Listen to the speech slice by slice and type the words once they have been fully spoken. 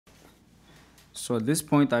So at this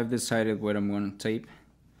point I've decided where I'm going to tape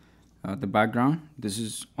the background. This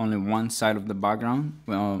is only one side of the background.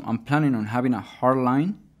 I'm planning on having a hard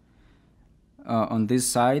line on this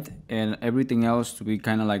side and everything else to be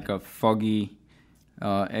kind of like a foggy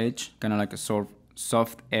edge, kind of like a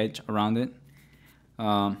soft edge around it.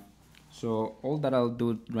 So all that I'll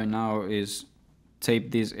do right now is tape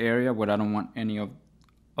this area where I don't want any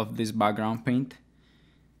of this background paint,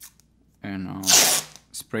 and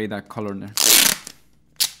spray that color there.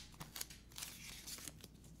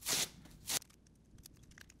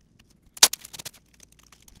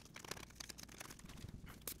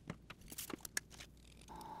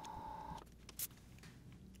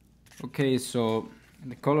 Okay, so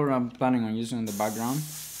the color I'm planning on using in the background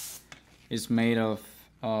is made of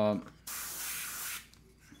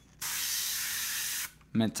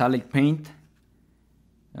metallic paint.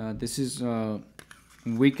 This is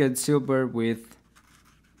wicked silver with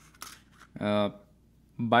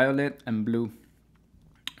violet and blue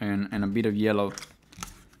and a bit of yellow.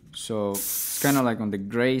 So it's kind of like on the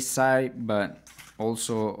gray side, but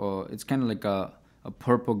also it's kind of like a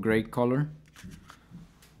purple gray color.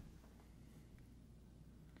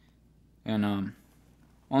 And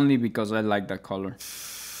only because I like that color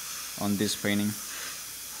on this painting.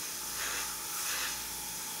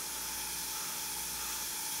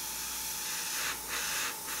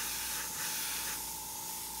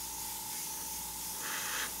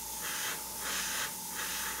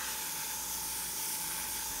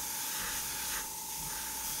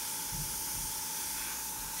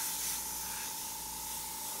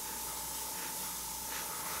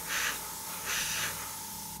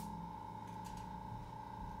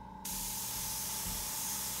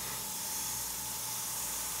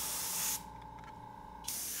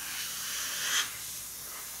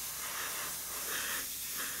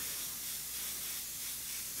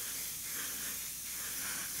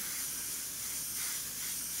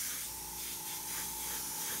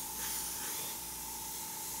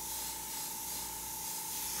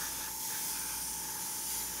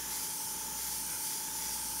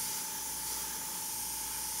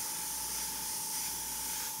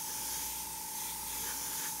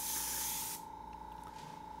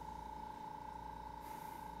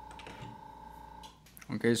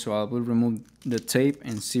 Okay, so I will remove the tape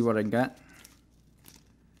and see what I got.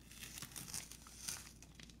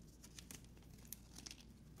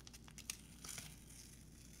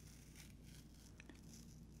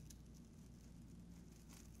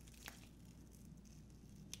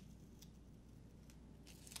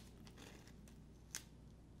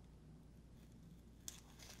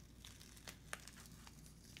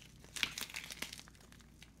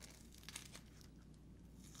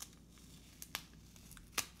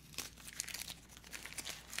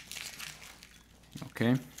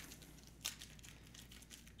 Okay,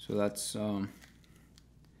 so that's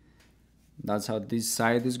how this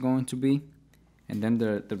side is going to be, and then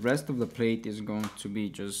the rest of the plate is going to be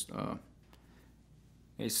just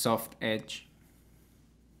a soft edge.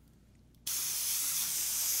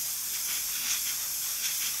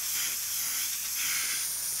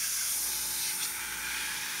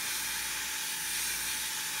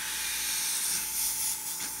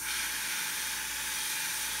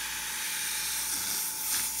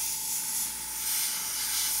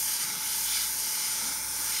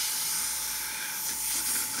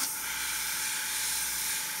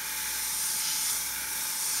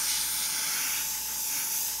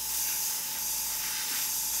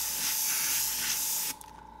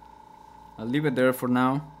 I'll leave it there for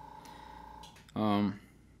now. I'm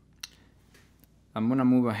gonna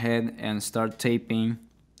move ahead and start taping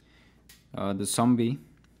the zombie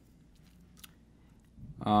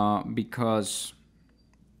because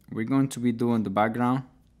we're going to be doing the background.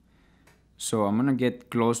 So I'm gonna get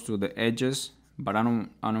close to the edges, but I don't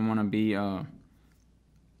want to be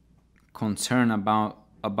concerned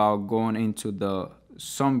about going into the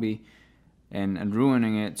zombie and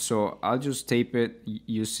ruining it. So I'll just tape it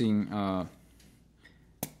using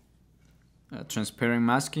transparent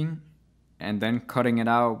masking and then cutting it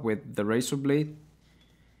out with the razor blade,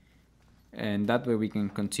 and that way we can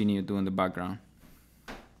continue doing the background.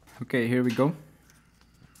 Okay, here we go.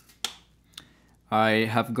 I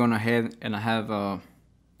have gone ahead and I have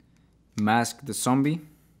masked the zombie.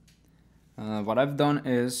 What I've done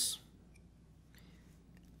is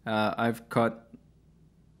I've cut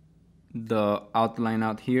the outline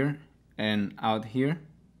out here and out here.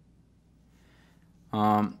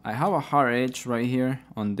 I have a hard edge right here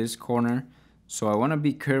on this corner, so I want to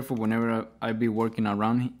be careful whenever I be working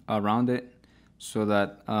around it, so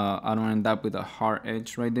that I don't end up with a hard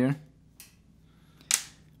edge right there.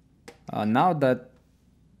 Now that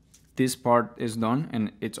this part is done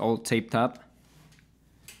and it's all taped up,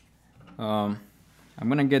 I'm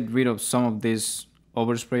gonna get rid of some of this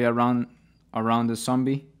overspray around the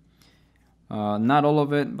zombie. Not all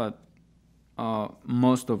of it, but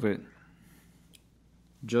most of it,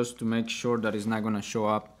 just to make sure that it's not gonna show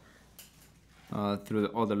up through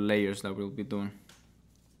the other layers that we'll be doing.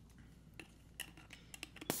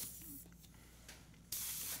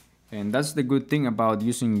 And that's the good thing about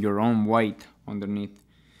using your own white underneath,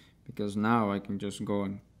 because now I can just go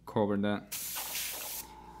and cover that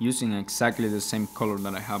using exactly the same color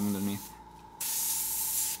that I have underneath.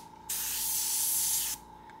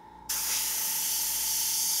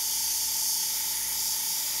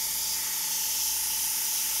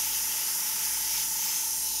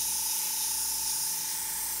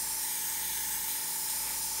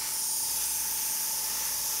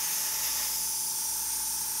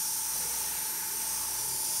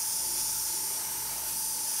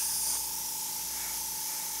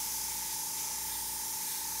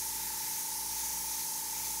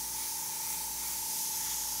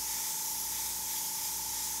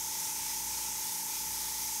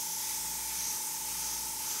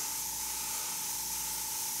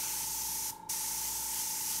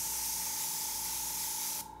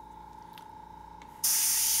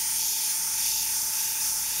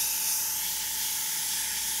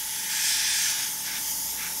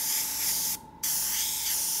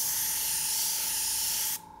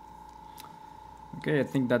 Okay, I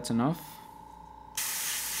think that's enough.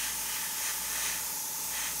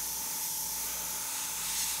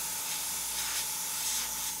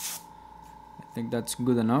 I think that's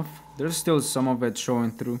good enough. There's still some of it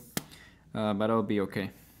showing through, but I'll be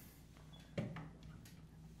okay.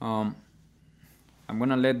 I'm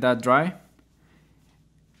gonna let that dry,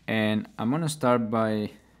 and I'm gonna start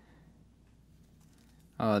by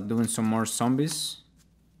doing some more zombies.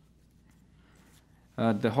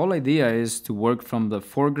 The whole idea is to work from the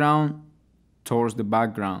foreground towards the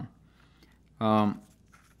background.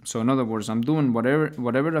 So in other words, I'm doing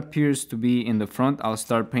whatever appears to be in the front, I'll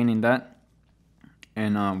start painting that,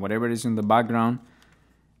 and whatever is in the background,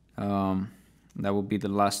 that will be the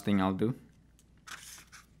last thing I'll do.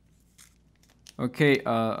 Okay,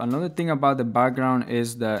 another thing about the background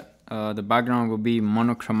is that the background will be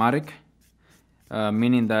monochromatic,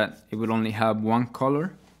 meaning that it will only have one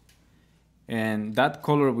color. And that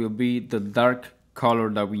color will be the dark color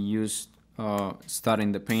that we used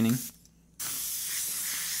starting the painting.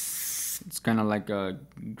 It's kind of like a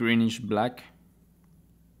greenish black.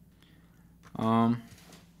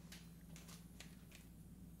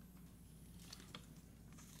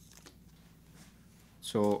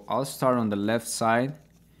 So I'll start on the left side,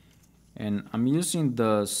 and I'm using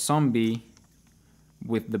the zombie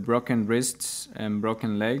with the broken wrists and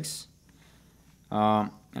broken legs.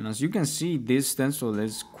 And as you can see, this stencil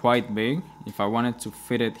is quite big. If I wanted to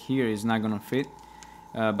fit it here, it's not gonna fit,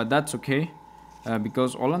 but that's okay,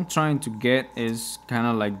 because all I'm trying to get is kind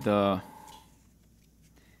of like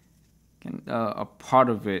a part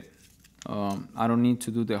of it. I don't need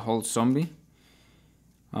to do the whole zombie.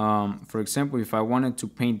 For example, if I wanted to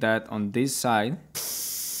paint that on this side,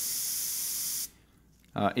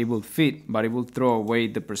 it will fit, but it will throw away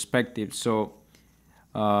the perspective. So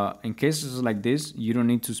in cases like this, you don't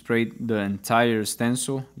need to spray the entire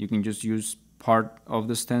stencil. You can just use part of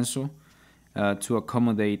the stencil to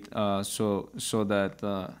accommodate so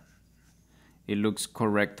that it looks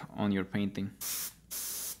correct on your painting.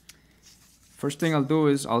 First thing I'll do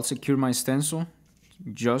is I'll secure my stencil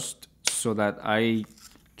just so that I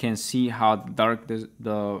can see how dark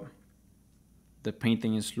the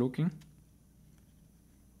painting is looking.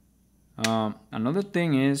 Another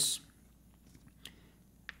thing is,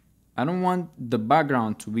 I don't want the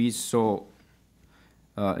background to be so,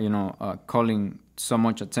 calling so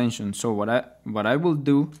much attention. So what I will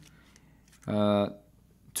do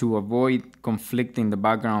to avoid conflicting the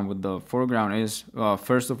background with the foreground is,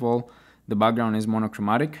 first of all, the background is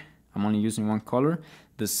monochromatic. I'm only using one color.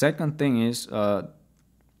 The second thing is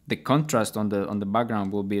the contrast on the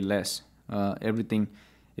background will be less. Everything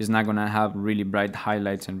is not gonna have really bright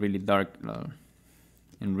highlights and really dark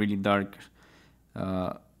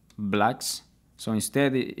blacks. So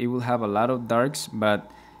instead it will have a lot of darks, but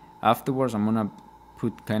afterwards I'm gonna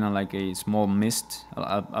put kind of like a small mist,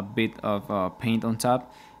 a bit of paint on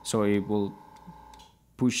top, so it will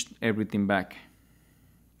push everything back.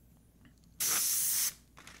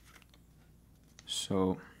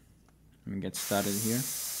 So let me get started here.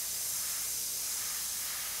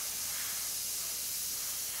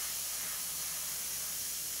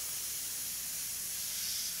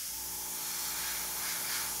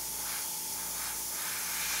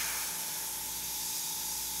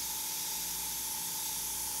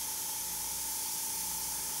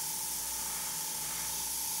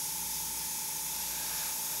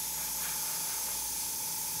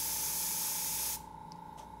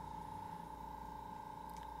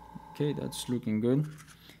 Okay, that's looking good.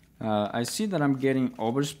 I see that I'm getting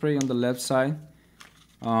overspray on the left side.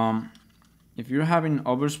 If you're having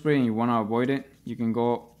overspray and you want to avoid it, you can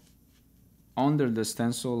go under the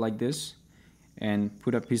stencil like this and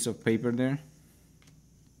put a piece of paper there,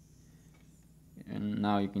 and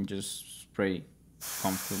now you can just spray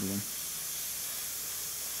comfortably.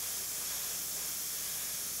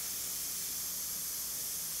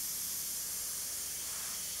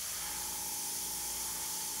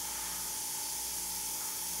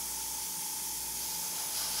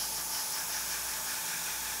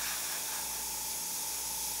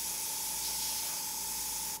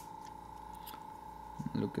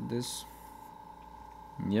 Look at this.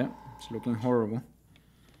 Yeah, it's looking horrible.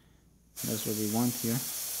 That's what we want here.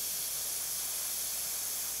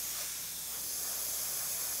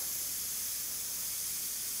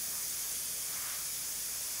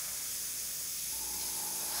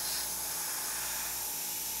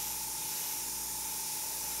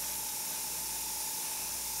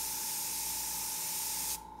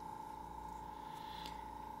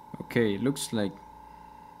 Okay, it looks like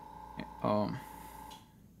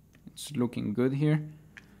it's looking good here.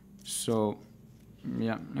 So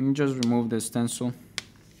yeah, let me just remove the stencil.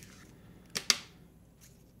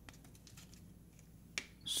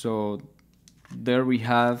 So there we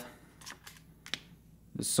have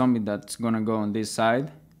the zombie that's gonna go on this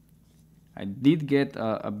side. I did get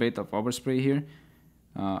a bit of overspray here.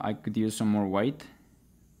 I could use some more white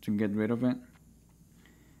to get rid of it,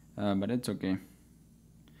 but it's okay.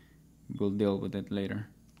 We'll deal with it later.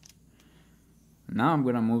 Now I'm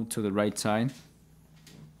gonna move to the right side,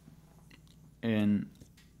 and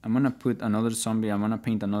I'm gonna put another zombie. I'm gonna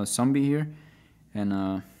paint another zombie here, and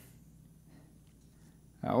I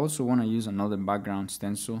also want to use another background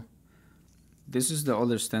stencil. This is the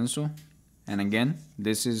other stencil, and again,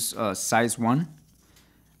 this is size 1,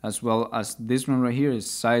 as well as this one right here is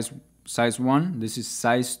size 1. This is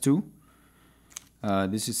size 2.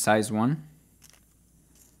 This is size 1.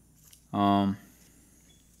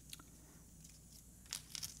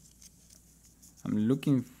 I'm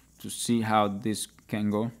looking to see how this can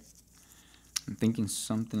go. I'm thinking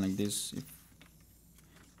something like this. If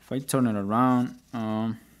I turn it around,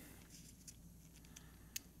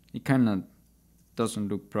 it kind of doesn't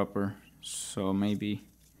look proper. So maybe,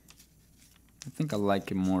 I think I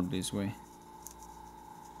like it more this way.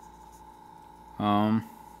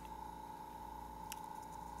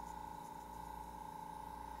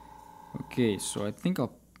 Okay, so I think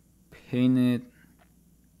I'll paint it.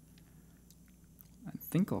 I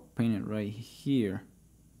think I'll paint it right here,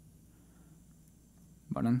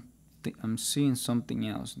 but I'm seeing something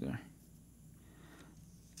else there.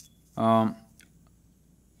 I'm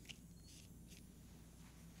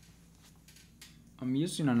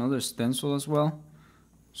using another stencil as well,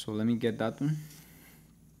 so let me get that one.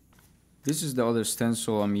 This is the other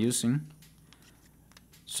stencil I'm using.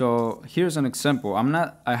 So here's an example.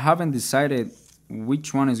 I haven't decided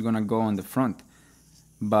which one is gonna go on the front,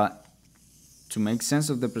 but to make sense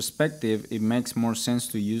of the perspective, it makes more sense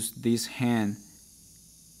to use this hand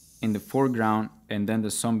in the foreground and then the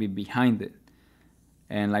zombie behind it.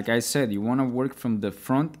 And like I said, you want to work from the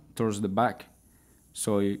front towards the back.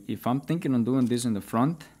 So if I'm thinking on doing this in the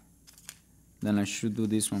front, then I should do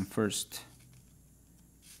this one first.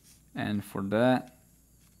 And for that,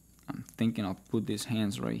 I'm thinking I'll put these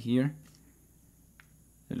hands right here.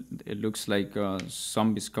 It looks like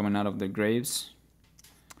zombies coming out of their graves.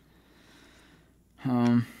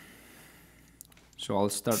 So I'll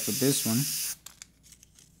start with this one.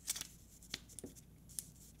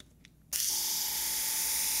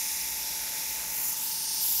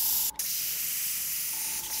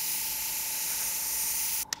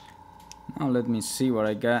 Now let me see what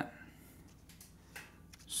I got.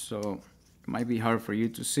 So it might be hard for you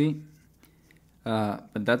to see,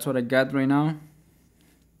 but that's what I got right now.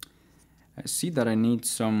 I see that I need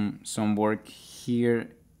some work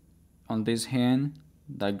here on this hand,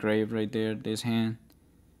 that grave right there, this hand,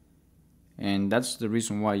 and that's the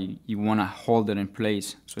reason why you want to hold it in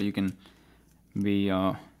place so you can be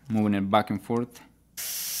moving it back and forth.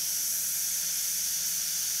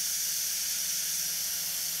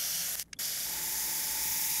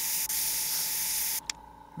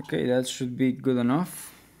 Okay, that should be good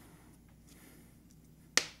enough.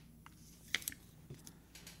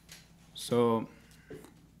 So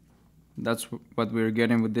that's what we're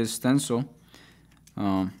getting with this stencil.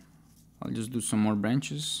 I'll just do some more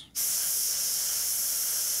branches.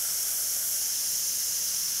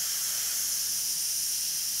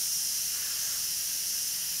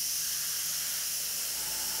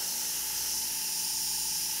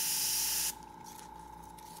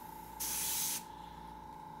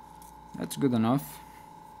 That's good enough.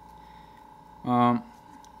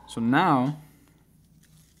 So now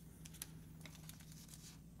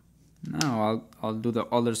I'll do the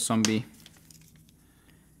other zombie,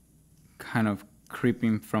 kind of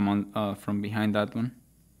creeping from behind that one.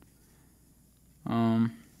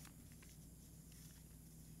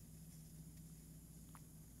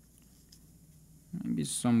 Maybe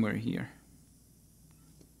somewhere here.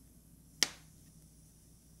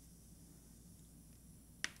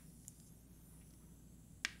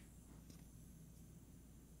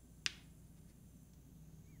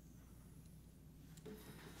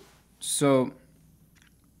 So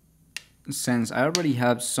since I already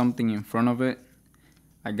have something in front of it,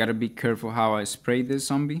 I gotta be careful how I spray this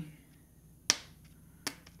zombie,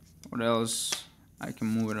 or else I can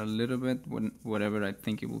move it a little bit, whatever I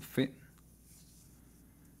think it will fit.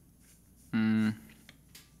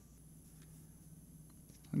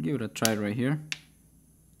 I'll give it a try right here.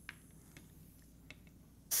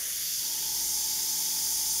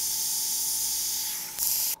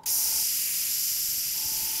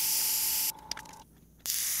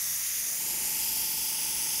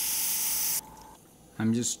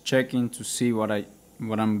 I'm just checking to see what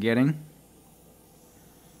I'm getting.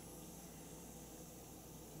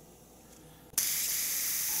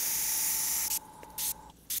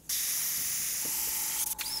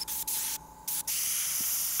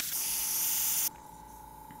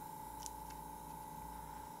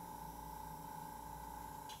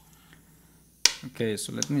 Okay,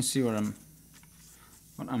 so let me see what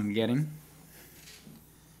I'm getting,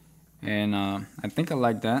 and I think I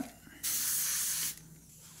like that.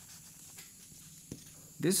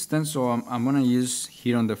 This stencil I'm gonna use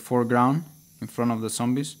here on the foreground in front of the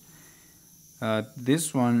zombies.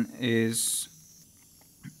 This one is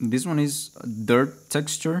dirt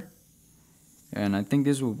texture, and I think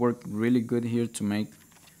this will work really good here to make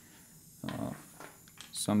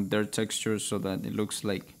some dirt texture so that it looks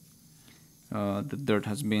like the dirt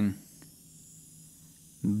has been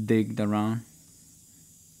digged around.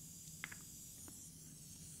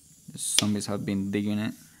 The zombies have been digging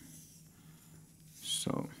it.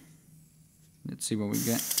 So let's see what we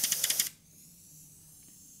get.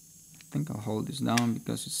 I think I'll hold this down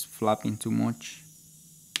because it's flapping too much.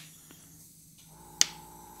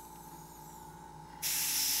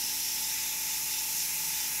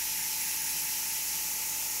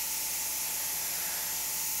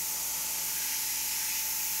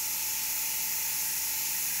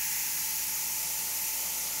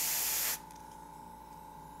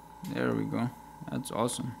 There we go. That's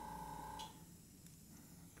awesome.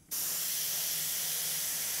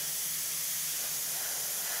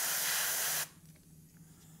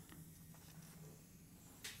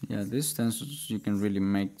 Yeah, these stencils, you can really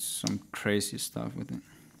make some crazy stuff with it.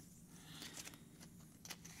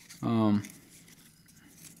 I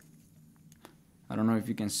don't know if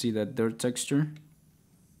you can see that dirt texture,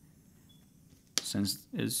 since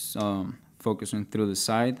it's focusing through the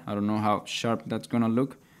side. I don't know how sharp that's gonna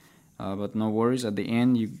look, but no worries, at the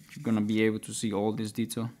end you're gonna be able to see all this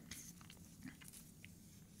detail.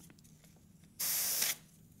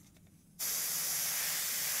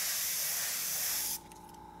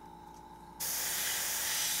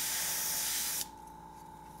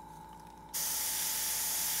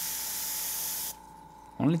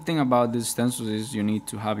 Only thing about these stencils is you need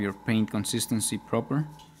to have your paint consistency proper.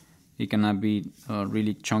 It cannot be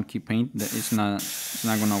really chunky paint. That it's not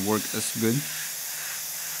gonna work as good.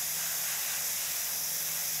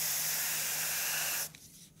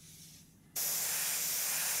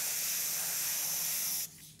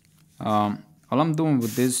 All I'm doing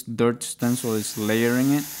with this dirt stencil is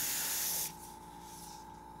layering it.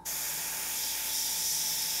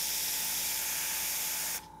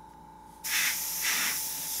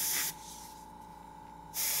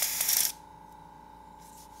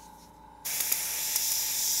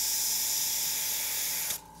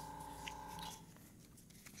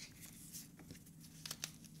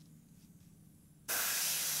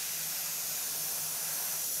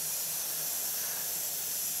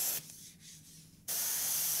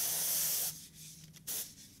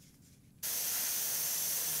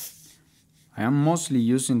 I am mostly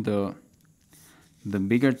using the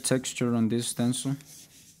bigger texture on this stencil.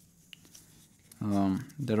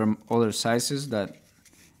 There are other sizes that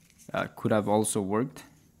could have also worked,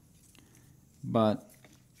 but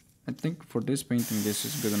I think for this painting this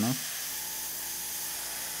is good enough.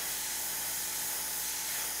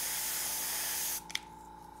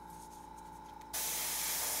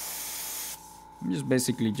 I'm just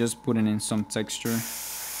basically just putting in some texture,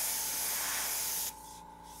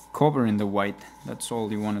 covering the white. That's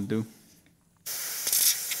all you want to do.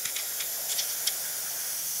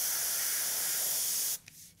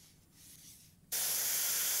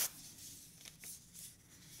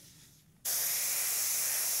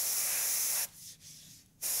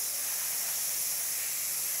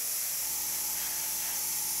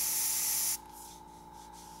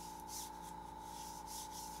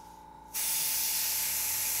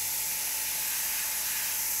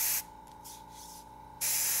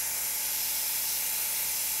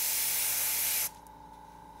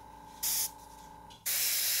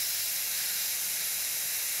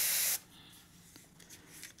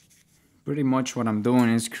 Pretty much what I'm doing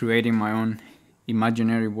is creating my own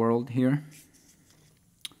imaginary world here.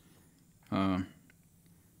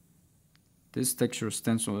 This texture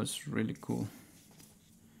stencil is really cool.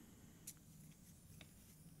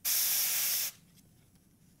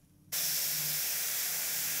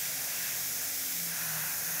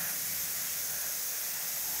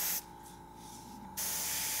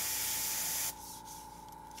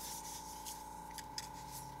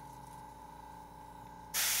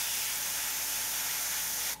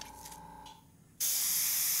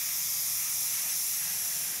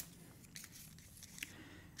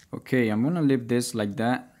 Okay, I'm gonna leave this like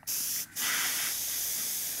that.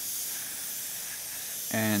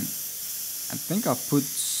 And I think I'll put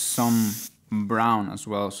some brown as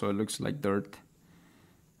well so it looks like dirt.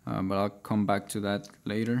 But I'll come back to that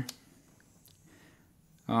later.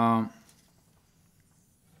 I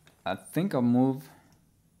think I'll move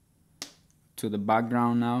to the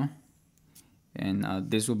background now. And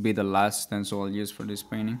this will be the last stencil I'll use for this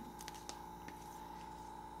painting.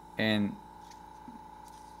 And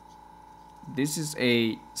this is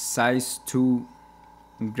a size 2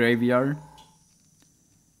 graveyard.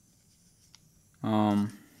 I'm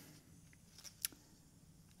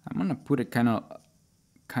gonna put it kind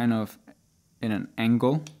of in an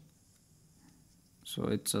angle, so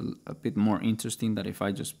it's a bit more interesting than if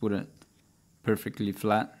I just put it perfectly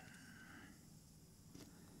flat.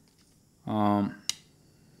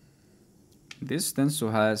 This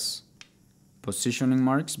stencil has positioning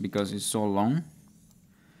marks because it's so long,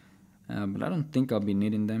 but I don't think I'll be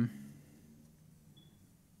needing them.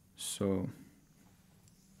 So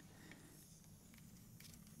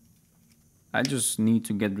I just need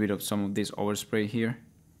to get rid of some of this overspray here.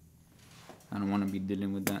 I don't want to be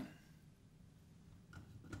dealing with that.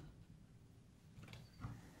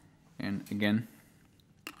 And again,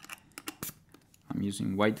 I'm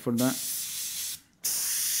using white for that.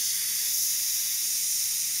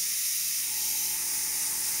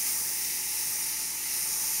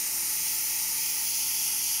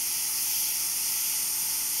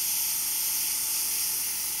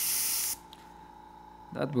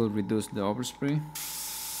 That will reduce the overspray.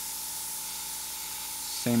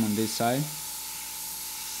 Same on this side.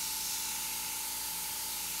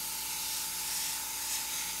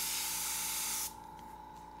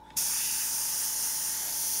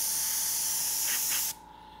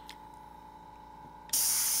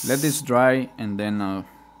 Let this dry and then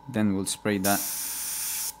we'll spray that.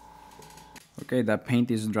 Okay, that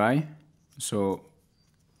paint is dry, so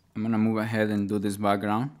I'm gonna move ahead and do this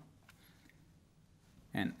background.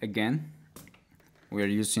 And again, we are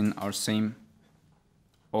using our same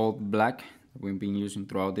old black that we've been using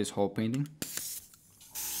throughout this whole painting.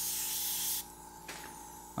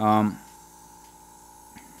 I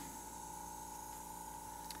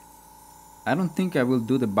don't think I will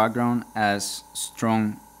do the background as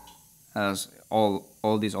strong as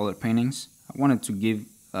all these other paintings. I wanted to give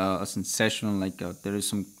a sensation like there is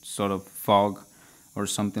some sort of fog or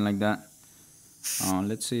something like that.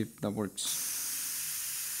 Let's see if that works.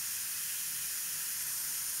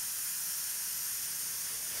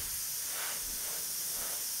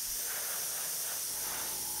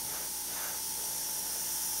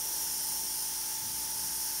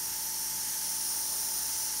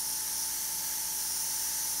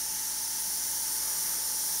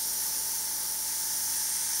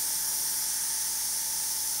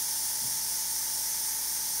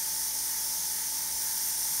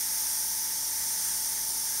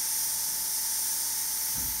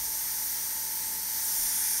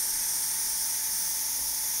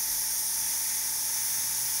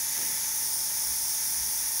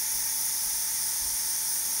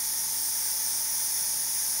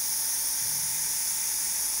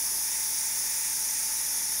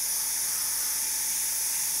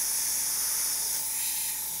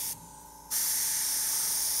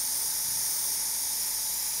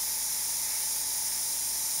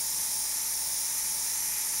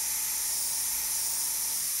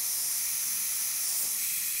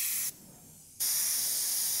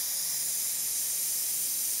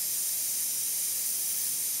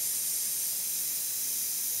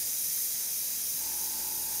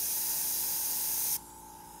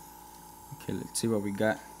 Okay, let's see what we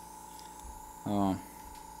got.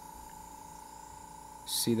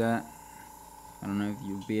 See that? I don't know if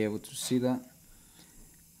you'll be able to see that.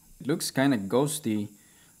 It looks kind of ghosty,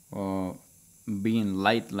 being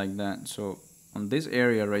light like that. So on this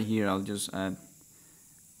area right here, I'll just add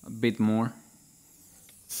a bit more.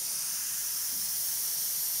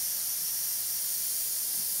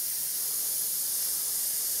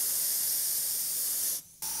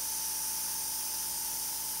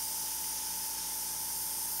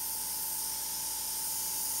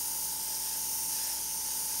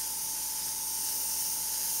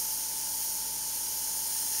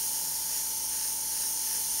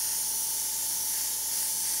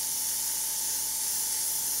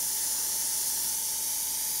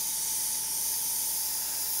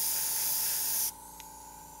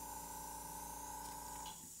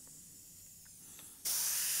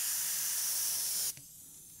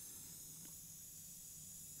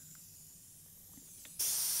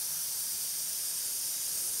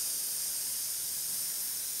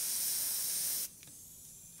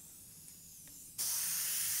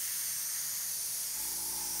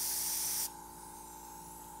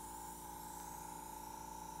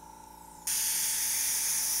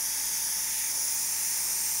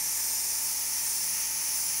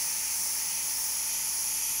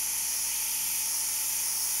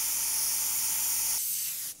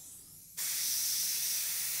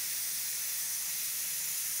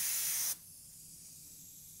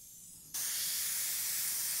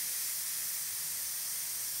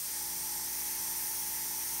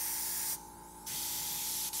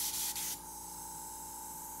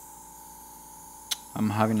 I'm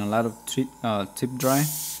having a lot of tip dry.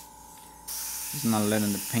 It's not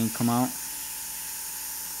letting the paint come out,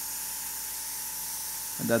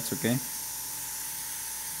 but that's okay.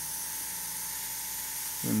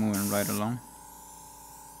 We're moving right along.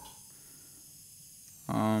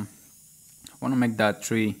 I want to make that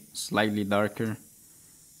tree slightly darker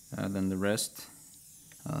than the rest.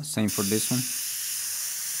 Same for this one.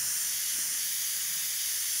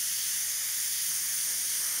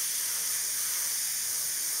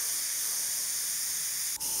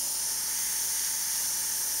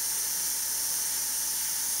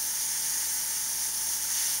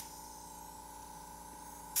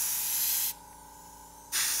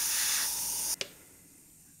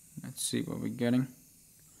 Let's see what we're getting.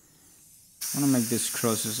 I want to make these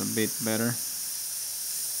crosses a bit better.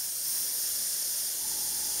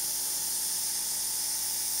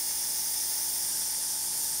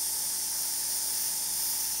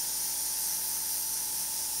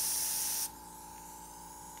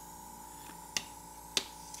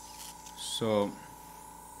 So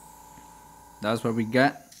that's what we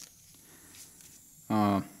got.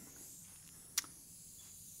 I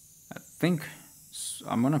think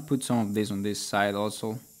I'm gonna put some of this on this side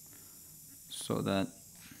also, so that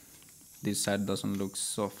this side doesn't look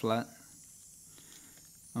so flat.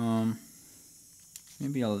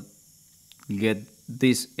 Maybe I'll get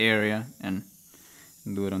this area and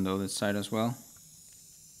do it on the other side as well.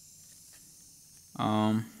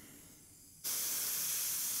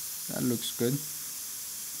 That looks good.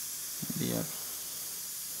 Maybe I'll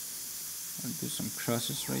do some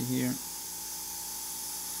crosses right here.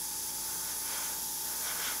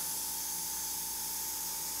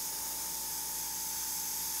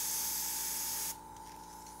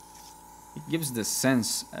 It gives the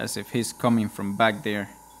sense as if he's coming from back there.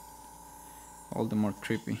 All the more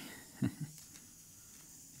creepy.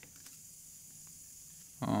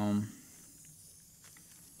 I'll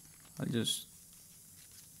just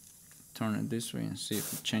turn it this way and see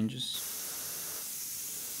if it changes.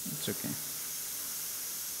 It's okay.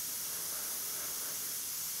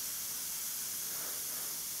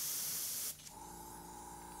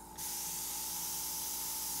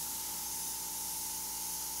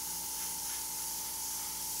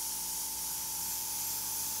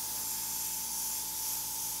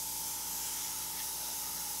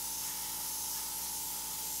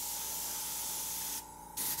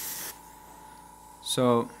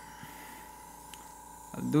 So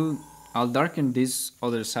I'll darken this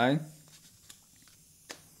other side.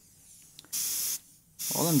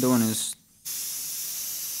 All I'm doing is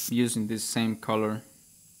using this same color.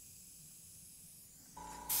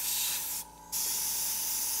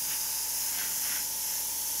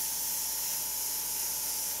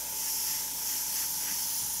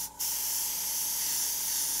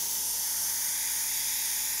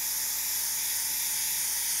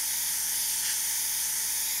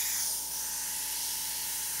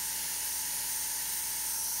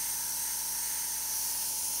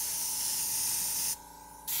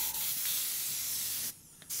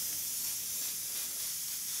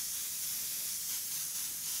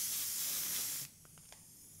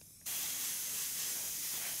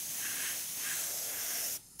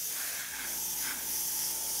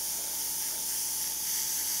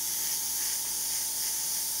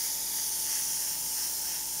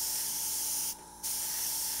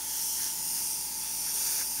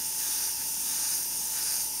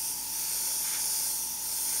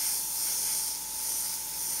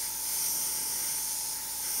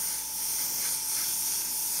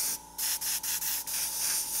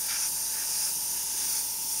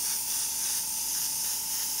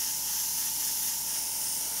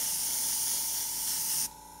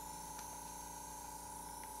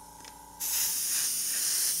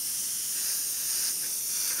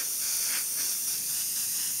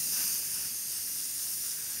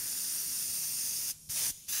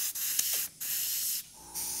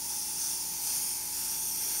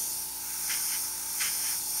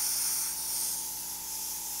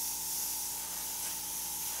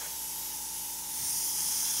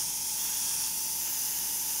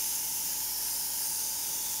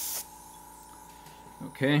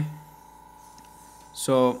 Okay,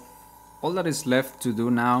 so all that is left to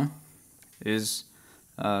do now is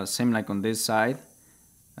same like on this side.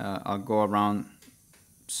 I'll go around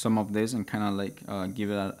some of this and kind of like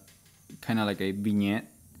give it a kind of like a vignette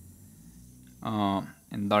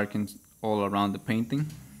and darken all around the painting.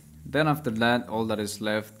 Then after that, all that is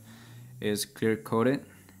left is clear coat it,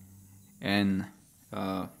 and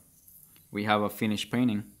we have a finished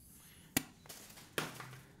painting.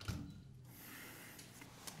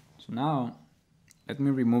 So now let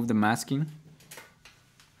me remove the masking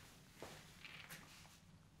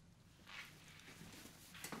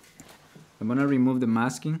I'm gonna remove the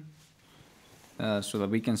masking so that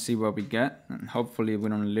we can see what we get, and hopefully we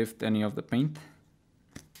don't lift any of the paint.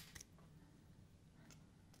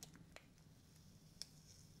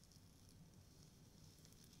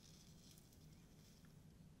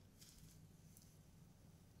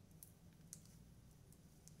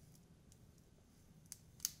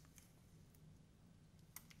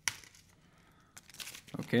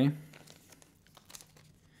 Okay.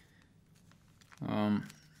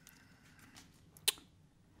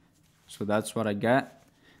 So that's what I got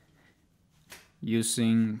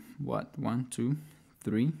using what, 1, 2,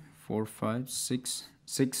 3, 4, 5, 6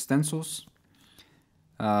 stencils.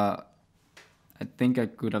 I think I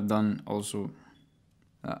could have done also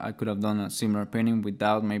I could have done a similar painting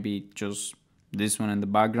without maybe just this one in the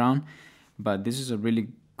background, but this is a really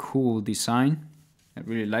cool design. I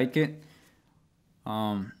really like it.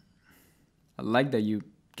 I like that you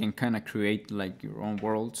can kind of create like your own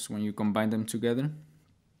worlds when you combine them together.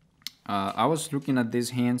 I was looking at these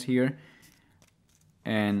hands here,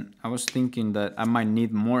 and I was thinking that I might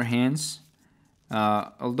need more hands,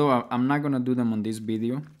 although I'm not gonna do them on this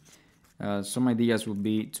video. Some ideas would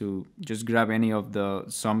be to just grab any of the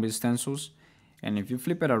zombie stencils, and if you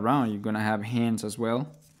flip it around, you're gonna have hands as well.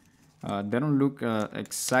 They don't look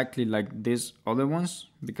exactly like these other ones,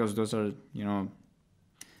 because those are, you know,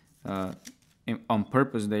 on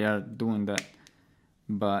purpose they are doing that.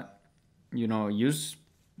 But, you know, use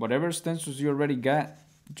whatever stencils you already got,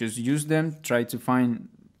 just use them. Try to find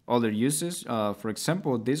other uses. For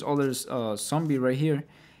example, this other zombie right here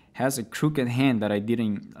has a crooked hand that I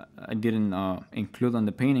didn't include on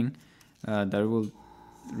the painting, that will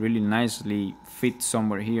really nicely fit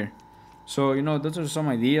somewhere here. So, you know, those are some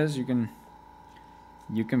ideas. You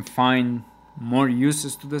can find more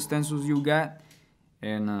uses to the stencils you got,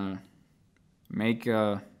 and make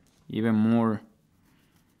even more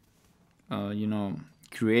you know,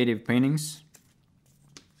 creative paintings.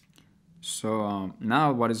 So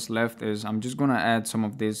now what is left is I'm just gonna add some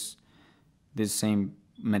of this same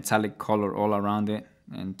metallic color all around it,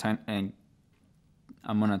 and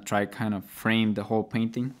I'm gonna try kind of frame the whole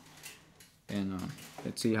painting, and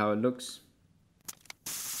let's see how it looks.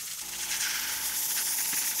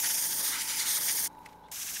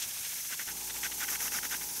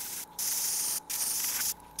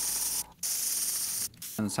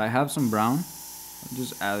 Since I have some brown, I'll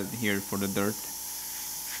just add it here for the dirt.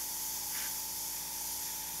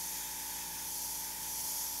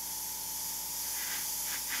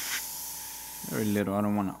 Very little, I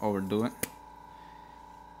don't want to overdo it.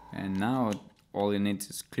 And now all it needs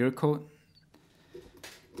is clear coat.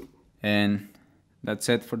 And that's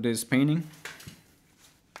it for this painting.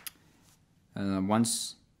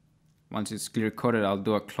 Once it's clear coated, I'll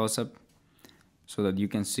do a close-up so that you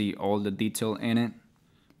can see all the detail in it.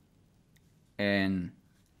 And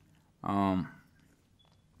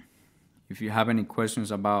if you have any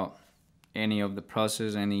questions about any of the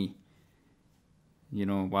process, any, you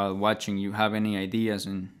know, while watching, you have any ideas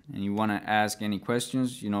and you want to ask any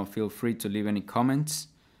questions, you know, feel free to leave any comments.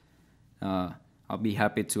 I'll be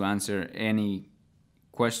happy to answer any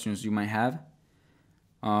questions you might have.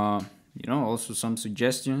 You know, also some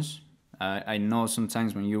suggestions. I know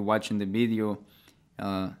sometimes when you're watching the video,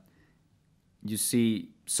 you see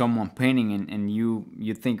someone painting and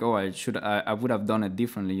you think, oh, I would have done it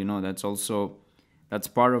differently. You know, that's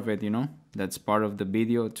part of it. You know, that's part of the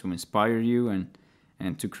video, to inspire you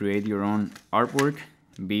and to create your own artwork,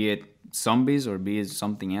 be it zombies or be it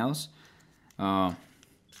something else.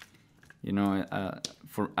 You know,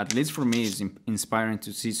 for at least for me, it's inspiring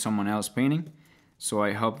to see someone else painting. So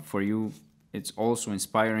I hope for you it's also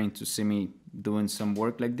inspiring to see me doing some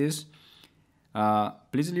work like this.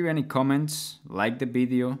 Please leave any comments, like the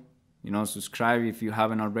video, you know, subscribe if you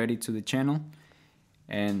haven't already to the channel.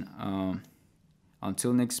 And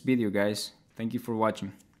until next video, guys, thank you for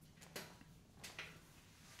watching.